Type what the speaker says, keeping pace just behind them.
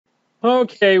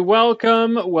Okay,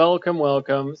 welcome.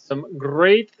 Some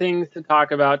great things to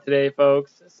talk about today,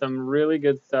 folks. Some really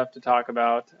good stuff to talk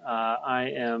about.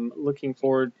 I am looking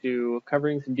forward to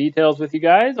covering some details with you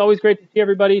guys. Always great to see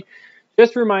everybody.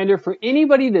 Just a reminder for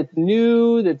anybody that's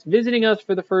new, that's visiting us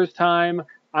for the first time,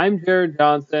 I'm Jared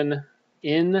Johnson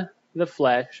in the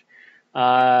flesh.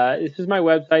 This is my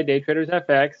website,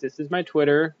 DayTradersFX. This is my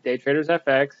Twitter,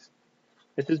 DayTradersFX.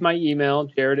 This is my email,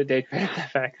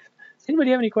 jared@daytradersfx. Does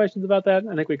anybody have any questions about that?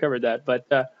 I think we covered that. But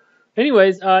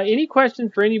anyways, any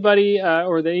questions for anybody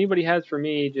or that anybody has for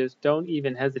me, just don't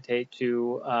even hesitate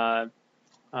to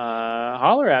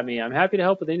holler at me. I'm happy to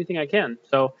help with anything I can.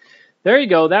 So there you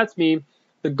go. That's me.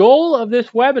 The goal of this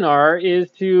webinar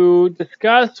is to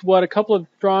discuss what a couple of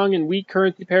strong and weak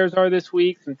currency pairs are this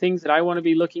week, some things that I want to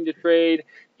be looking to trade,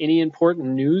 any important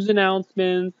news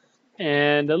announcements,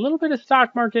 and a little bit of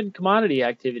stock market and commodity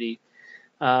activity.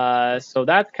 So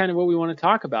that's kind of what we want to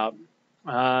talk about.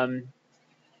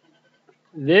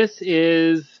 This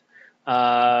is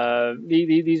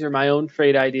these are my own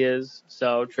trade ideas.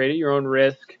 So trade at your own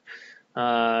risk.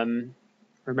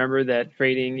 Remember that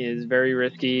trading is very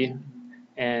risky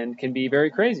and can be very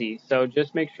crazy. So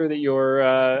just make sure that you're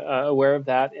aware of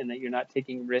that and that you're not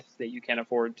taking risks that you can't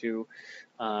afford to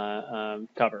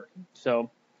cover. So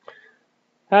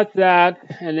that's that.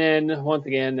 And then once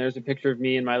again, there's a picture of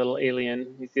me and my little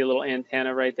alien. You see a little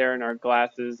antenna right there in our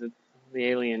glasses. It's the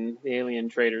alien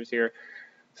traders here.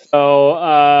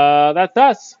 So that's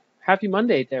us. Happy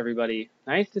Monday to everybody.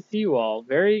 Nice to see you all.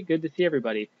 Very good to see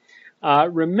everybody.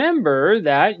 Remember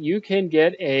that you can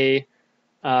get a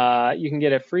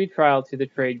free trial to the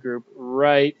trade group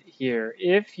right here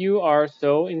if you are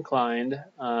so inclined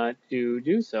to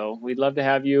do so. We'd love to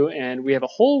have you, and we have a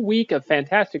whole week of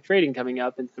fantastic trading coming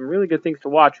up and some really good things to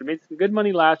watch. We made some good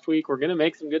money last week. We're going to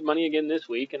make some good money again this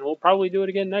week, and we'll probably do it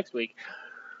again next week.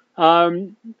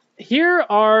 Here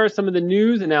are some of the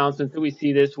news announcements that we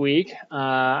see this week.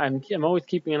 I'm always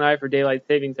keeping an eye for daylight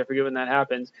savings. I forget when that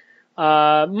happens.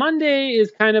 Monday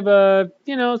is kind of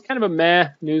it's kind of a meh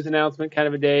news announcement kind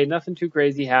of a day. Nothing too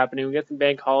crazy happening. We got some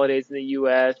bank holidays in the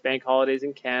U.S., bank holidays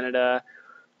in Canada,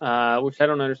 which I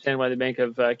don't understand why the Bank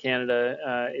of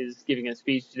Canada is giving a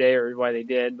speech today or why they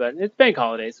did, but it's bank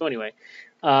holidays. So anyway,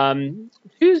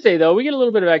 Tuesday, though, we get a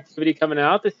little bit of activity coming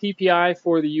out. The CPI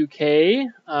for the UK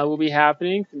will be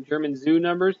happening. Some German zoo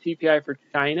numbers, CPI for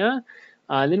China.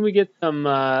 And then we get some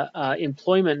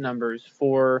employment numbers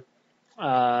for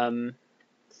the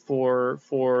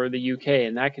UK,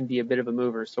 and that can be a bit of a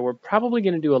mover. So we're probably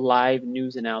going to do a live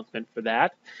news announcement for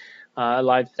that, a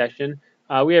live session.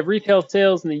 We have retail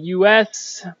sales in the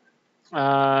US.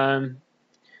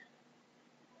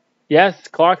 Yes,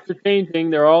 clocks are changing.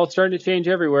 They're all starting to change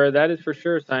everywhere. That is for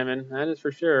sure, Simon. That is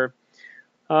for sure.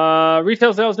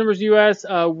 Retail sales numbers US.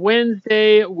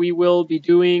 Wednesday, we will be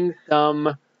doing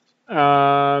some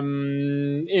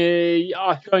Australian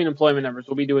employment numbers.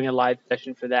 We'll be doing a live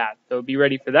session for that. So be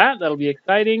ready for that. That'll be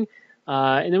exciting.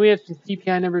 And then we have some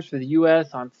CPI numbers for the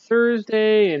US on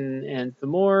Thursday and some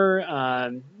more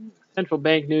central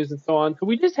bank news and so on. So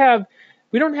we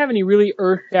don't have any really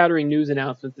earth-shattering news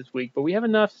announcements this week, but we have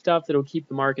enough stuff that'll keep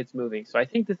the markets moving. So I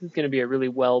think this is going to be a really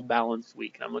well-balanced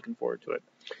week, and I'm looking forward to it.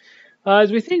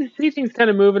 As we see things kind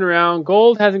of moving around,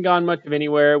 gold hasn't gone much of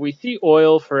anywhere. We see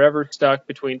oil forever stuck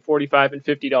between $45 and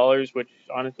 $50, which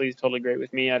honestly is totally great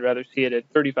with me. I'd rather see it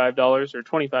at $35 or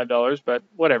 $25, but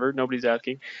whatever, nobody's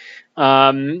asking.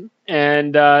 So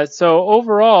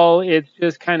overall, it's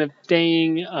just kind of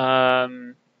staying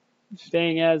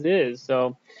as is.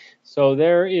 So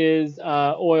there is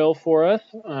oil for us,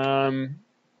 and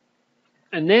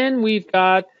then we've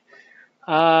got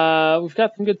some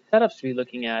good setups to be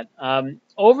looking at.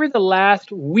 Over the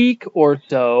last week or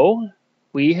so,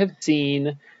 we have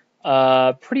seen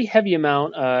a pretty heavy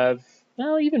amount of,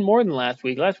 well, even more than last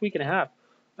week and a half.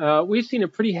 We've seen a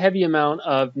pretty heavy amount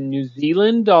of New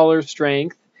Zealand dollar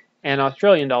strength and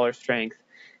Australian dollar strength.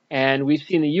 And we've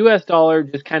seen the US dollar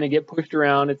just kind of get pushed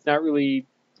around. It's not really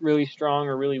strong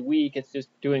or really weak. It's just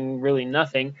doing really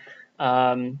nothing.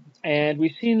 And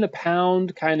we've seen the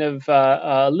pound kind of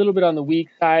a little bit on the weak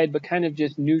side, but kind of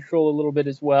just neutral a little bit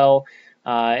as well.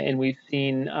 And we've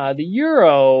seen the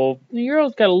euro. The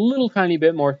euro's got a little tiny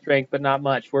bit more strength, but not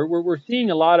much. We're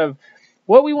seeing a lot of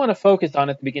what we want to focus on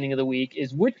at the beginning of the week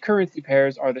is which currency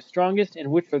pairs are the strongest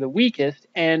and which are the weakest,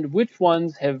 and which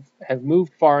ones have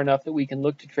moved far enough that we can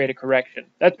look to trade a correction.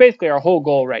 That's basically our whole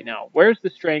goal right now. Where's the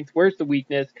strength? Where's the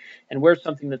weakness? And where's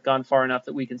something that's gone far enough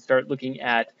that we can start looking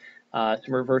at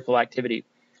some reversal activity.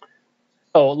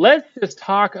 So let's just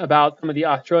talk about some of the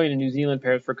Australian and New Zealand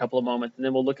pairs for a couple of moments, and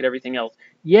then we'll look at everything else.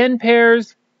 Yen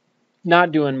pairs,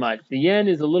 not doing much. The yen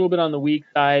is a little bit on the weak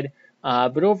side,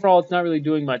 but overall it's not really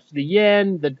doing much. The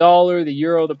yen, the dollar, the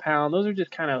euro, the pound, those are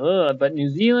just kind of but New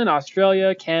Zealand,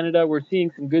 Australia, Canada, we're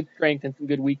seeing some good strength and some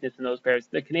good weakness in those pairs.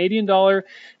 The Canadian dollar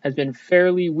has been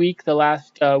fairly weak the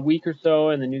last week or so,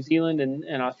 and the New Zealand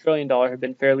and Australian dollar have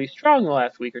been fairly strong the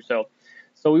last week or so.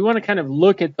 So we want to kind of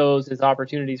look at those as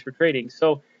opportunities for trading.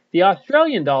 So the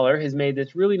Australian dollar has made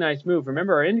this really nice move.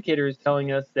 Remember, our indicator is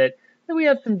telling us that we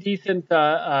have some decent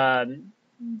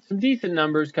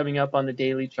numbers coming up on the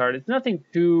daily chart. It's nothing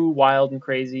too wild and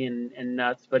crazy and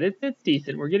nuts, but it's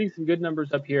decent. We're getting some good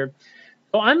numbers up here.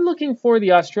 So I'm looking for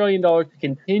the Australian dollar to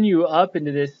continue up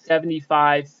into this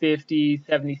 75.50,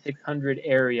 7600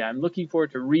 area. I'm looking for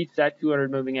it to reach that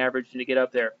 200 moving average and to get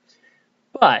up there.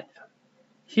 But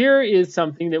here is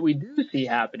something that we do see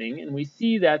happening, and we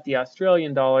see that the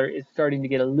Australian dollar is starting to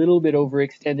get a little bit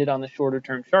overextended on the shorter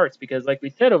term charts because, like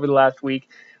we said over the last week,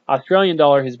 Australian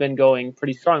dollar has been going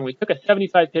pretty strong. We took a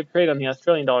 75 pip trade on the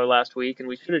Australian dollar last week, and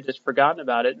we should have just forgotten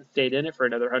about it and stayed in it for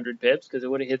another 100 pips because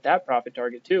it would have hit that profit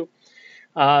target too.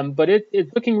 But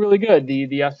it's looking really good.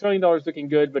 The Australian dollar is looking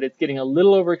good, but it's getting a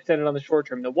little overextended on the short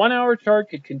term. The 1 hour chart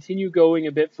could continue going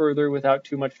a bit further without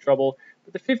too much trouble,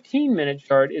 but the 15-minute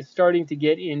chart is starting to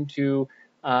get into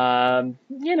a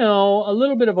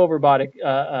little bit of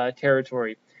overbought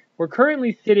territory. We're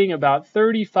currently sitting about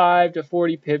 35 to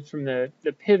 40 pips from the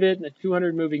pivot and the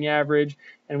 200 moving average,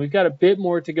 and we've got a bit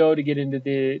more to go to get into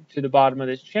the bottom of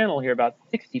this channel here, about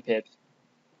 60 pips.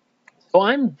 So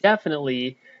I'm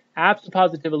definitely,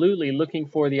 absolutely looking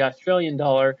for the Australian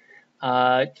dollar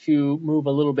to move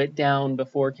a little bit down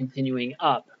before continuing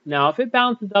up. Now, if it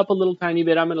bounces up a little tiny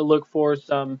bit, I'm going to look for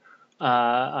some.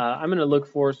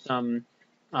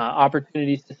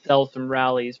 Opportunities to sell some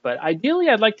rallies, but ideally,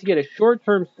 I'd like to get a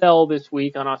short-term sell this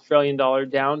week on Australian dollar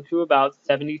down to about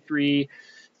 73.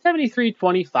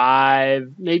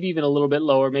 73.25, maybe even a little bit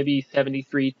lower, maybe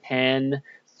 73.10,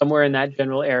 somewhere in that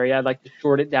general area. I'd like to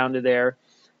short it down to there.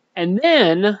 And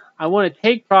then I want to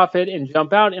take profit and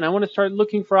jump out, and I want to start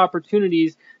looking for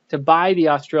opportunities to buy the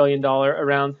Australian dollar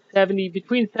around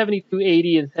between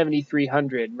 72.80 and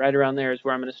 7300. Right around there is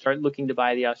where I'm going to start looking to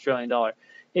buy the Australian dollar.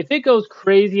 If it goes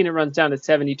crazy and it runs down to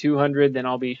 7200, then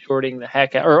I'll be shorting the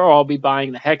heck out, or I'll be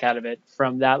buying the heck out of it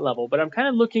from that level. But I'm kind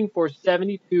of looking for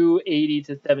 72.80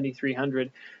 to 7300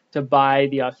 to buy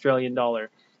the Australian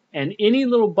dollar. And any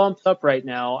little bumps up right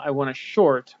now, I want to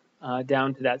short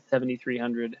down to that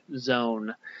 7300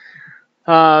 zone.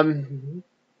 There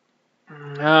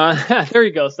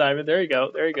you go, Simon. There you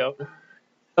go.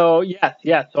 So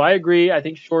yes. So I agree. I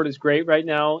think short is great right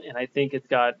now, and I think it's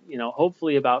got,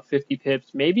 hopefully about 50 pips,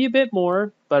 maybe a bit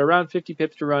more, but around 50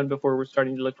 pips to run before we're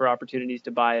starting to look for opportunities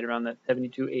to buy it around that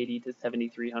 72.80 to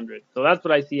 7300. So that's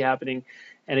what I see happening.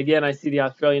 And again, I see the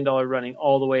Australian dollar running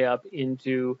all the way up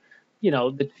into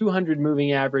the 200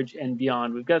 moving average and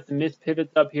beyond. We've got some missed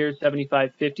pivots up here.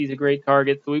 75.50 is a great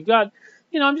target. So we've got,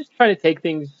 I'm just trying to take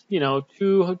things,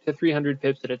 200 to 300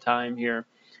 pips at a time here.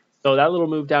 So that little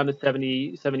move down to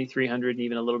 7,300 and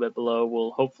even a little bit below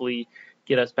will hopefully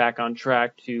get us back on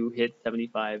track to hit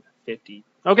 75.50.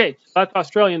 Okay, so that's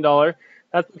Australian dollar.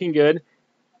 That's looking good.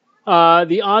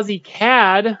 The Aussie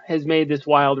CAD has made this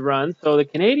wild run. So the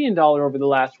Canadian dollar over the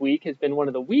last week has been one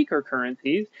of the weaker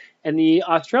currencies, and the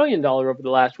Australian dollar over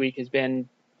the last week has been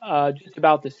just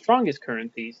about the strongest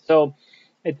currency. So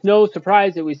it's no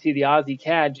surprise that we see the Aussie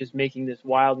CAD just making this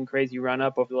wild and crazy run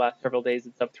up over the last several days.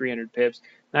 It's up 300 pips.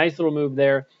 Nice little move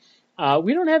there.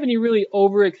 We don't have any really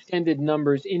overextended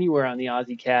numbers anywhere on the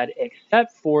Aussie CAD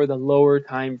except for the lower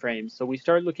time frames. So we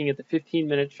start looking at the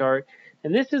 15-minute chart,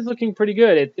 and this is looking pretty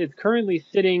good. It's currently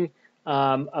sitting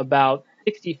about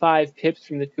 65 pips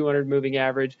from the 200 moving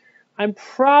average. I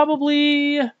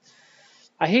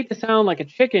hate to sound like a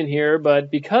chicken here, but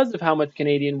because of how much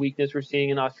Canadian weakness we're seeing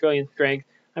and Australian strength,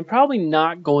 I'm probably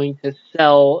not going to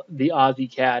sell the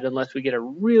Aussie CAD unless we get a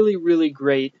really, really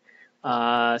great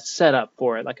setup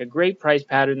for it, like a great price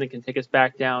pattern that can take us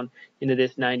back down into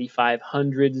this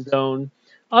 9,500 zone.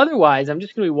 Otherwise, I'm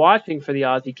just going to be watching for the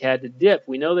Aussie CAD to dip.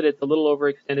 We know that it's a little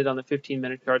overextended on the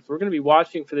 15-minute chart, so we're going to be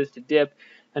watching for this to dip,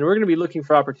 and we're going to be looking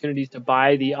for opportunities to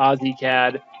buy the Aussie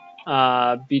CAD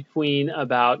between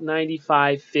about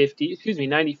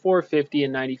 94.50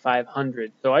 and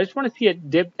 9,500. So I just want to see it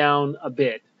dip down a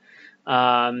bit.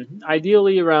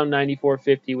 Ideally, around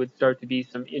 94.50 would start to be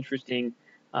some interesting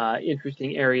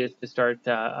areas to start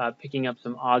picking up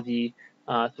some Aussie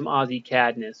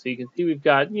CADness. So you can see we've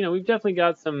definitely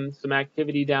got some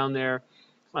activity down there,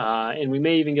 and we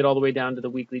may even get all the way down to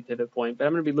the weekly pivot point. But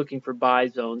I'm going to be looking for buy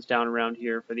zones down around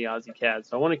here for the Aussie CAD.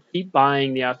 So I want to keep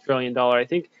buying the Australian dollar. I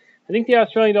think I think the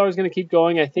Australian dollar is going to keep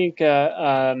going. I think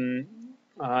we're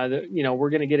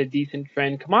going to get a decent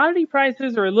trend. Commodity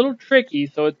prices are a little tricky,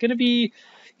 so it's going to be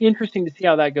interesting to see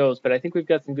how that goes. But I think we've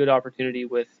got some good opportunity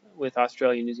with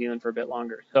Australia and New Zealand for a bit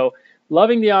longer. So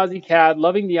loving the Aussie CAD,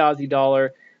 loving the Aussie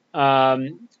dollar.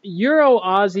 Euro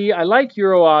Aussie, I like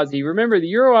Euro Aussie. Remember, the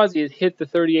Euro Aussie has hit the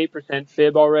 38%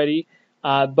 fib already.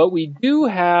 But we do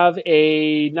have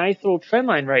a nice little trend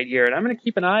line right here, and I'm going to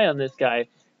keep an eye on this guy.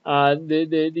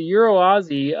 The Euro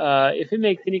Aussie, if it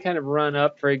makes any kind of run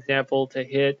up, for example, to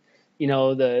hit,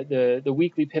 the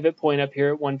weekly pivot point up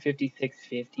here at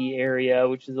 156.50 area,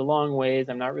 which is a long ways.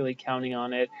 I'm not really counting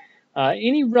on it.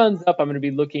 Any runs up, I'm going to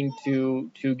be looking to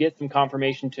get some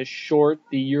confirmation to short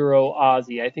the Euro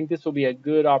Aussie. I think this will be a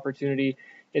good opportunity.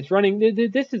 It's running.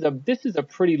 This is a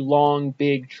pretty long,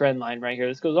 big trend line right here.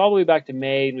 This goes all the way back to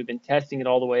May, and we've been testing it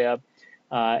all the way up.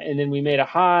 And then we made a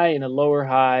high and a lower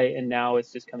high, and now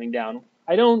it's just coming down.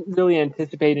 I don't really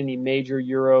anticipate any major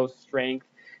euro strength,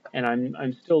 and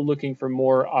I'm still looking for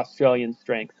more Australian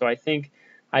strength. So I think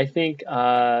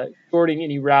shorting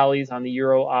any rallies on the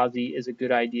euro Aussie is a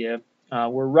good idea.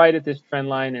 We're right at this trend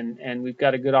line, and we've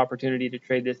got a good opportunity to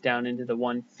trade this down into the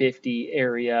 150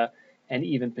 area and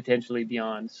even potentially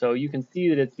beyond. So you can see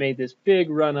that it's made this big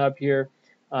run up here.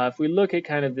 If we look at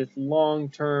kind of this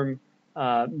long-term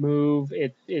move,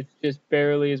 it's just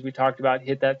barely, as we talked about,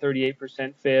 hit that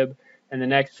 38% fib, and the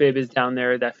next fib is down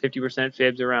there. That 50%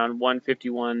 fib's around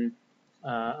 151,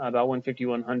 about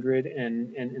 15100,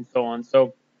 and so on.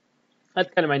 So that's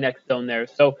kind of my next zone there.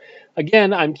 So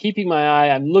again, I'm keeping my eye.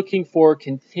 I'm looking for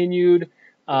continued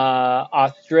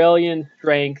Australian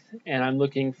strength, and I'm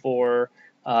looking for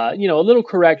a little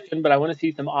correction, but I want to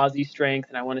see some Aussie strength,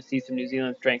 and I want to see some New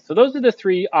Zealand strength. So those are the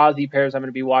three Aussie pairs I'm going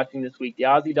to be watching this week. The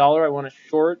Aussie dollar, I want to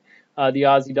short the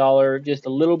Aussie dollar just a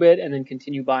little bit, and then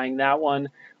continue buying that one.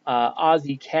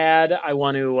 Aussie CAD, I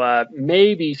want to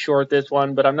maybe short this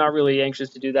one, but I'm not really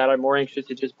anxious to do that. I'm more anxious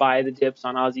to just buy the dips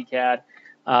on Aussie CAD.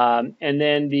 And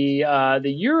then the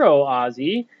Euro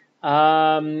Aussie,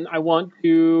 I want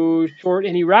to short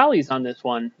any rallies on this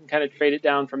one and kind of trade it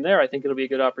down from there. I think it'll be a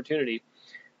good opportunity.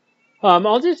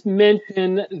 I'll just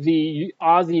mention the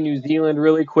Aussie New Zealand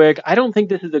really quick. I don't think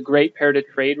this is a great pair to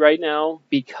trade right now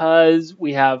because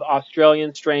we have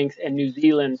Australian strength and New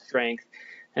Zealand strength.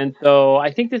 And so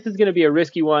I think this is going to be a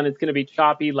risky one. It's going to be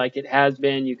choppy like it has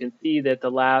been. You can see that the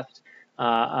last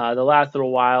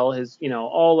little while has,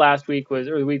 all last week or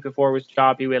the week before was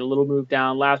choppy. We had a little move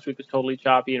down. Last week was totally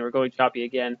choppy, and we're going choppy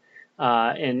again.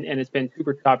 And it's been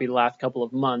super choppy the last couple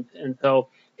of months. And so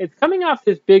it's coming off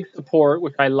this big support,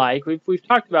 which I like. We've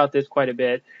talked about this quite a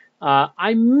bit.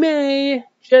 I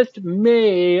just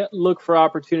may look for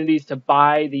opportunities to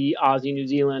buy the Aussie New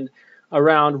Zealand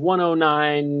around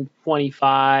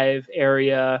 109.25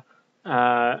 area,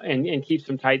 and keep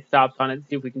some tight stops on it and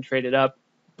see if we can trade it up.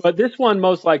 But this one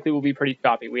most likely will be pretty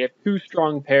choppy. We have two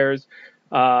strong pairs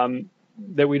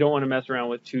that we don't want to mess around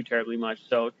with too terribly much.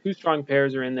 So two strong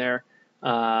pairs are in there.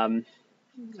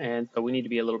 And so we need to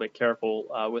be a little bit careful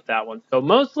with that one. So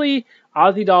mostly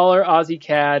Aussie dollar, Aussie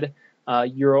CAD,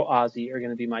 Euro Aussie are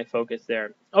going to be my focus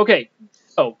there. Okay,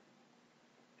 so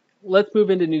let's move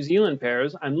into New Zealand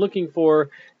pairs. I'm looking for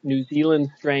New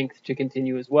Zealand strength to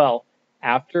continue as well.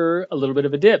 After a little bit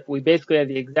of a dip, we basically have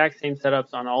the exact same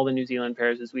setups on all the New Zealand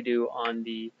pairs as we do on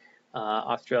the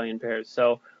Australian pairs.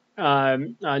 So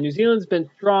New Zealand's been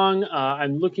strong.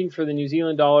 I'm looking for the New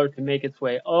Zealand dollar to make its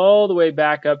way all the way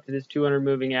back up to this 200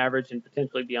 moving average and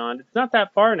potentially beyond. It's not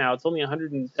that far now. It's only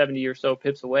 170 or so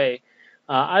pips away.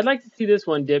 I'd like to see this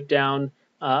one dip down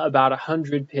about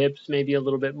 100 pips, maybe a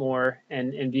little bit more,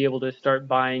 and be able to start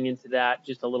buying into that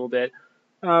just a little bit.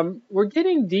 We're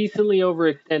getting decently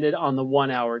overextended on the 1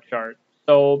 hour chart.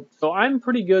 So I'm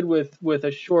pretty good with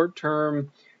a short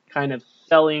term kind of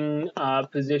selling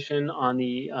position on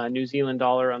the New Zealand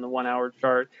dollar on the 1 hour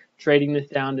chart, trading this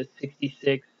down to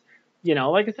 66,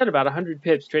 like I said, about 100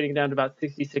 pips, trading down to about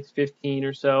 66.15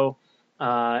 or so.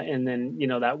 And then,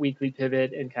 that weekly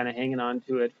pivot and kind of hanging on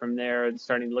to it from there and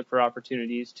starting to look for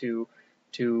opportunities to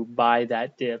buy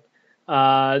that dip.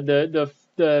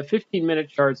 The 15-minute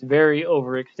chart's very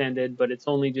overextended, but it's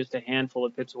only just a handful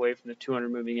of pips away from the 200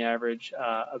 moving average,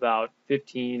 about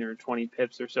 15 or 20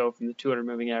 pips or so from the 200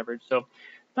 moving average. So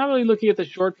not really looking at the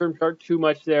short-term chart too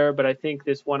much there, but I think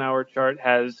this 1 hour chart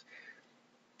has,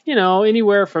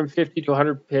 anywhere from 50 to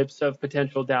 100 pips of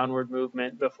potential downward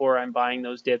movement before I'm buying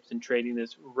those dips and trading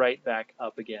this right back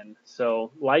up again.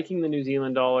 So liking the New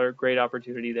Zealand dollar, great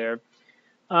opportunity there.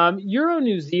 Euro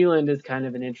New Zealand is kind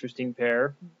of an interesting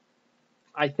pair.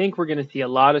 I think we're going to see a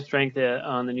lot of strength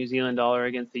on the New Zealand dollar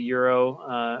against the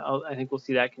euro. I think we'll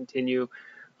see that continue.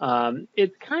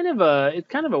 It's kind of a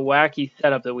wacky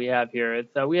setup that we have here.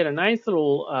 It's we had a nice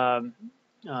little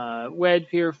wedge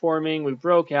here forming. We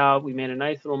broke out. We made a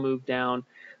nice little move down,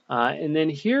 and then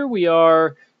here we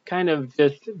are, kind of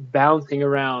just bouncing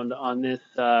around on this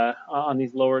on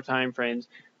these lower time frames.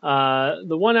 The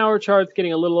 1 hour chart's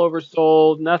getting a little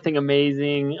oversold. Nothing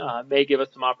amazing. May give us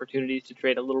some opportunities to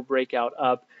trade a little breakout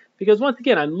up, because once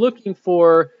again, I'm looking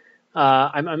for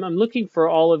I'm looking for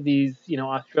all of these,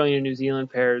 Australian and New Zealand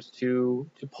pairs to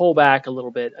pull back a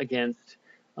little bit against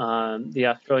the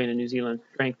Australian and New Zealand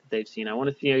strength that they've seen. I want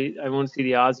to see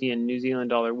the Aussie and New Zealand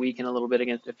dollar weaken a little bit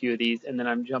against a few of these, and then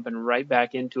I'm jumping right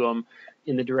back into them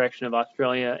in the direction of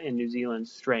Australia and New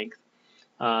Zealand's strength.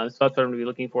 So that's what I'm going to be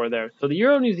looking for there. So the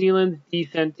Euro New Zealand's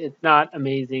decent. It's not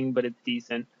amazing, but it's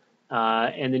decent.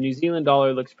 And the New Zealand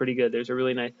dollar looks pretty good. There's a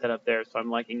really nice setup there, so I'm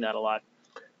liking that a lot.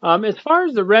 As far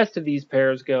as the rest of these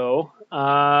pairs go,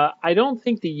 I don't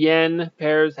think the yen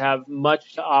pairs have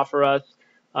much to offer us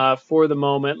for the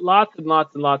moment. Lots and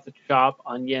lots and lots of chop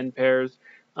on yen pairs.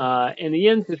 And the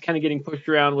yen's just kind of getting pushed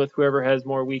around with whoever has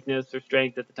more weakness or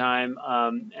strength at the time.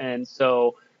 And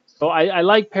so I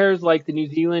like pairs like the New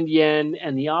Zealand yen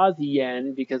and the Aussie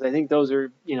yen, because I think those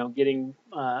are, getting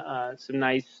some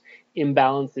nice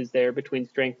imbalances there between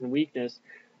strength and weakness.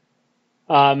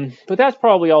 But that's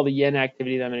probably all the yen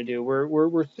activity that I'm going to do.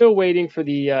 We're still waiting for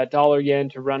the dollar yen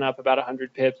to run up about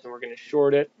 100 pips, and we're going to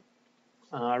short it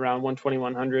around 120,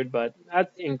 100. But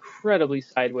that's incredibly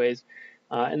sideways.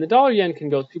 And the dollar yen can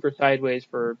go super sideways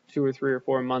for 2 or 3 or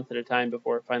 4 months at a time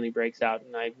before it finally breaks out.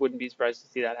 And I wouldn't be surprised to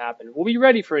see that happen. We'll be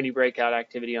ready for any breakout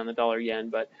activity on the dollar yen,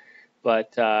 but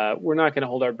we're not going to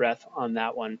hold our breath on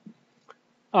that one.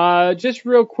 Just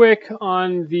real quick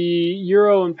on the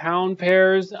euro and pound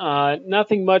pairs,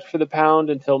 nothing much for the pound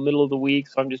until middle of the week,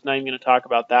 so I'm just not even going to talk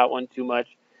about that one too much.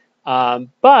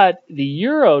 But the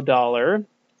euro dollar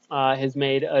has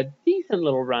made a decent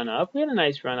little run up. We had a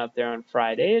nice run up there on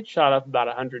Friday. It shot up about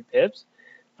 100 pips.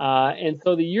 And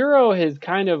so the euro has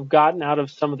kind of gotten out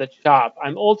of some of the chop.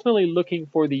 I'm ultimately looking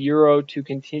for the euro to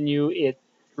continue its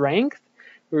strength.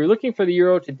 We were looking for the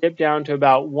euro to dip down to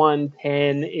about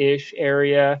 110-ish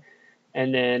area,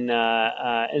 and then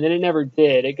it never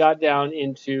did. It got down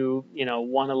into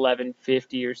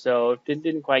 111.50 or so.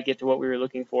 Didn't quite get to what we were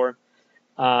looking for,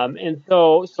 and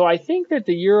so I think that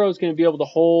the euro is going to be able to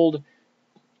hold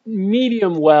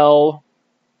medium well.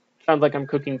 Sounds like I'm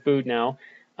cooking food now.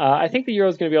 I think the euro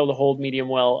is going to be able to hold medium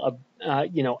well,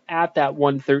 at that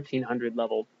 11300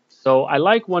 level. So I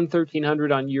like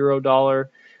 11300 on euro dollar.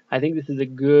 I think this is a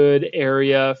good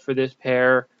area for this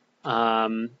pair,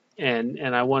 and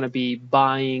I want to be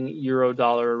buying euro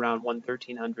dollar around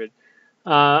 11300.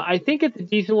 I think it's a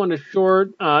decent one to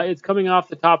short. It's coming off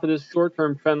the top of this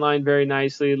short-term trend line very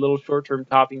nicely. A little short-term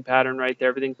topping pattern right there.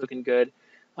 Everything's looking good.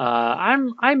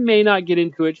 I may not get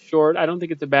into it short. I don't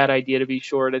think it's a bad idea to be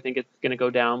short. I think it's going to go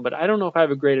down, but I don't know if I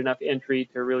have a great enough entry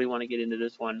to really want to get into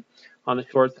this one on the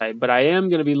short side. But I am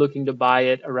going to be looking to buy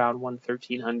it around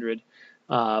 11300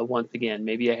 once again,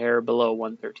 maybe a hair below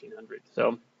 11300.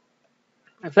 So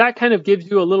if that kind of gives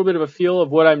you a little bit of a feel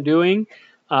of what I'm doing,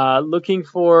 looking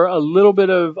for a little bit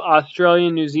of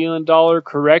Australian, New Zealand dollar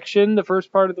correction the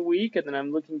first part of the week, and then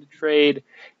I'm looking to trade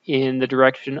in the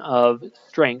direction of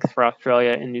strength for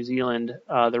Australia and New Zealand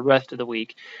the rest of the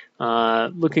week.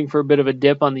 Looking for a bit of a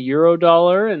dip on the euro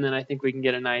dollar, and then I think we can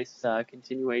get a nice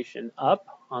continuation up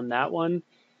on that one.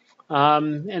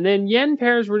 And then yen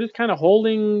pairs, we're just kind of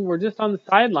holding. We're just on the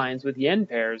sidelines with yen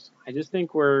pairs. I just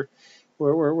think we're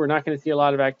not going to see a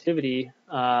lot of activity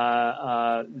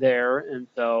there, and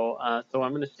so I'm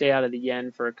going to stay out of the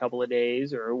yen for a couple of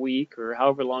days or a week or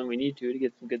however long we need to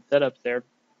get some good setups there.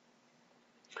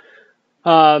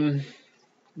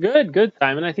 Good,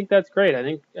 Simon. I think that's great. I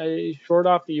think short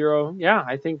off the euro. Yeah,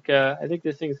 I think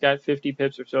this thing's got 50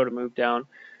 pips or so to move down.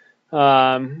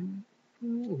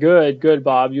 Good,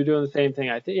 Bob. You're doing the same thing.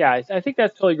 I think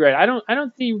that's totally great. I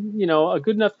don't see a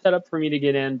good enough setup for me to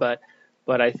get in, but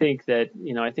I think that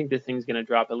I think this thing's going to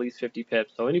drop at least 50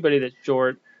 pips. So anybody that's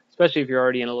short, especially if you're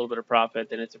already in a little bit of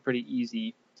profit, then it's a pretty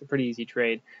easy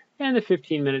trade. And the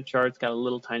 15-minute chart's got a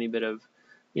little tiny bit of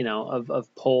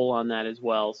of pull on that as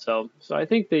well. So I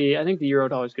think the euro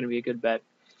dollar is going to be a good bet.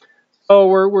 So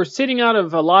we're sitting out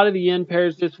of a lot of the yen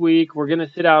pairs this week. We're going to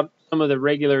sit out some of the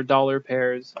regular dollar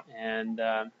pairs and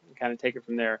kind of take it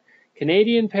from there.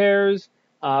 Canadian pairs,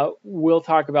 we'll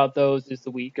talk about those as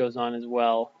the week goes on as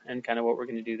well, and kind of what we're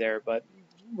going to do there. But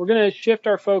we're going to shift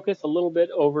our focus a little bit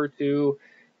over to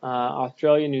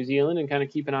Australia, New Zealand, and kind of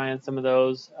keep an eye on some of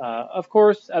those. Of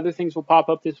course, other things will pop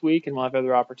up this week, and we'll have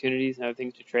other opportunities and other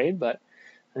things to trade. But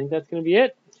I think that's going to be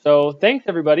it. So thanks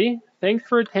everybody. Thanks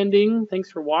for attending.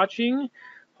 Thanks for watching.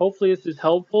 Hopefully this is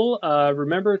helpful.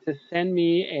 Remember to send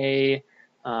me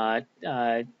a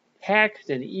text,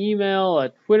 an email, a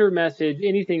Twitter message,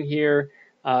 anything here.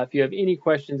 If you have any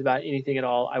questions about anything at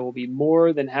all, I will be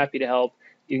more than happy to help.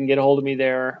 You can get a hold of me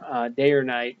there day or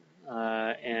night,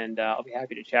 and I'll be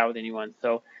happy to chat with anyone.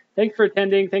 So thanks for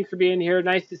attending. Thanks for being here.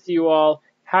 Nice to see you all.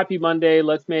 Happy Monday.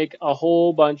 Let's make a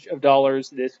whole bunch of dollars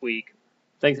this week.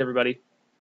 Thanks, everybody.